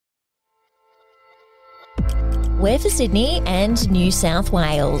We're for Sydney and New South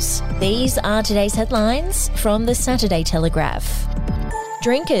Wales. These are today's headlines from the Saturday Telegraph.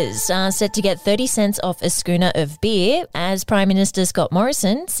 Drinkers are set to get 30 cents off a schooner of beer as Prime Minister Scott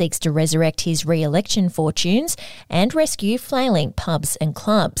Morrison seeks to resurrect his re-election fortunes and rescue flailing pubs and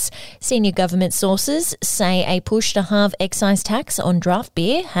clubs. Senior government sources say a push to halve excise tax on draft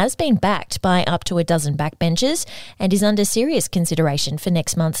beer has been backed by up to a dozen backbenchers and is under serious consideration for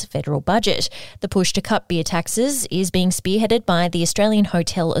next month's federal budget. The push to cut beer taxes is being spearheaded by the Australian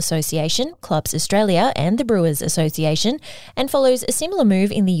Hotel Association, Clubs Australia and the Brewers Association and follows a similar move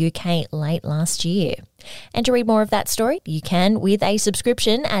in the UK late last year. And to read more of that story, you can with a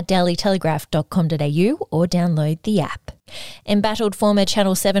subscription at dailytelegraph.com.au or download the app. Embattled former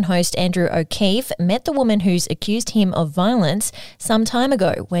Channel 7 host Andrew O'Keefe met the woman who's accused him of violence some time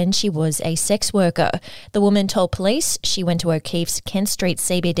ago when she was a sex worker. The woman told police she went to O'Keefe's Kent Street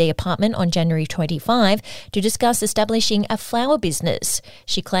CBD apartment on January 25 to discuss establishing a flower business.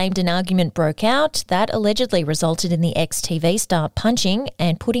 She claimed an argument broke out that allegedly resulted in the ex-TV star punching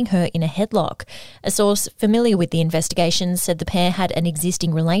and putting her in a headlock. A source familiar with the investigation said the pair had an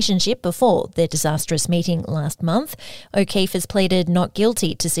existing relationship before their disastrous meeting last month. O'Keefe has pleaded not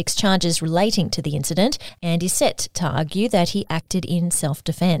guilty to 6 charges relating to the incident and is set to argue that he acted in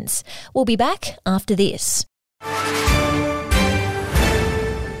self-defence. We'll be back after this.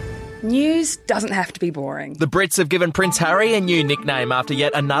 News doesn't have to be boring. The Brits have given Prince Harry a new nickname after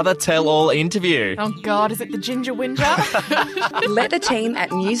yet another tell-all interview. Oh God, is it the Ginger Whinger? Let the team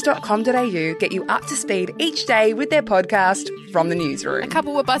at news.com.au get you up to speed each day with their podcast, From the Newsroom. A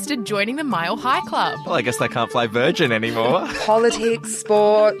couple were busted joining the Mile High Club. Well, I guess they can't play Virgin anymore. Politics,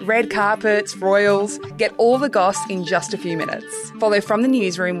 sport, red carpets, royals. Get all the goss in just a few minutes. Follow From the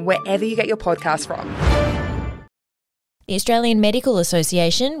Newsroom wherever you get your podcast from. The Australian Medical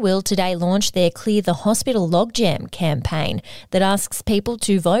Association will today launch their Clear the Hospital Logjam campaign that asks people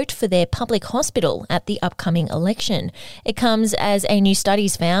to vote for their public hospital at the upcoming election. It comes as a new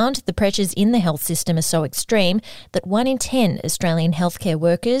study's found the pressures in the health system are so extreme that 1 in 10 Australian healthcare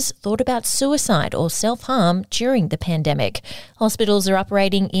workers thought about suicide or self-harm during the pandemic. Hospitals are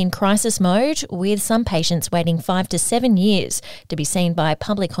operating in crisis mode, with some patients waiting 5 to 7 years to be seen by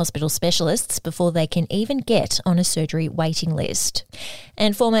public hospital specialists before they can even get on a surgery waiting list.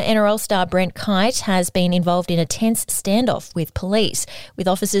 And former NRL star Brent Kite has been involved in a tense standoff with police, with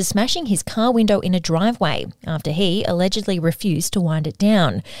officers smashing his car window in a driveway after he allegedly refused to wind it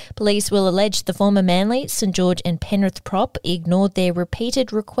down. Police will allege the former Manly, St George and Penrith prop ignored their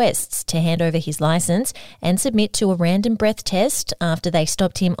repeated requests to hand over his licence and submit to a random breath test after they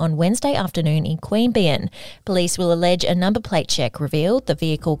stopped him on Wednesday afternoon in Queanbeyan. Police will allege a number plate check revealed the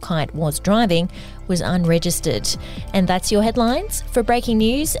vehicle Kite was driving was unregistered. And that's your headlines. For breaking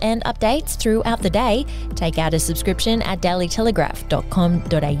news and updates throughout the day, take out a subscription at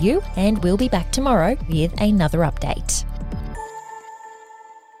dailytelegraph.com.au and we'll be back tomorrow with another update.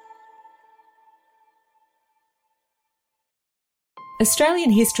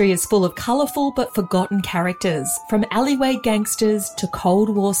 Australian history is full of colourful but forgotten characters, from alleyway gangsters to Cold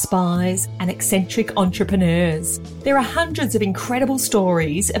War spies and eccentric entrepreneurs. There are hundreds of incredible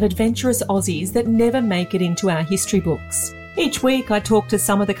stories of adventurous Aussies that never make it into our history books. Each week I talk to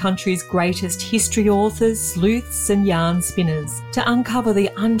some of the country's greatest history authors, sleuths and yarn spinners to uncover the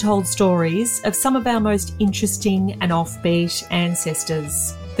untold stories of some of our most interesting and offbeat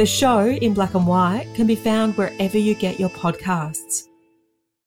ancestors. The show, In Black and White, can be found wherever you get your podcasts.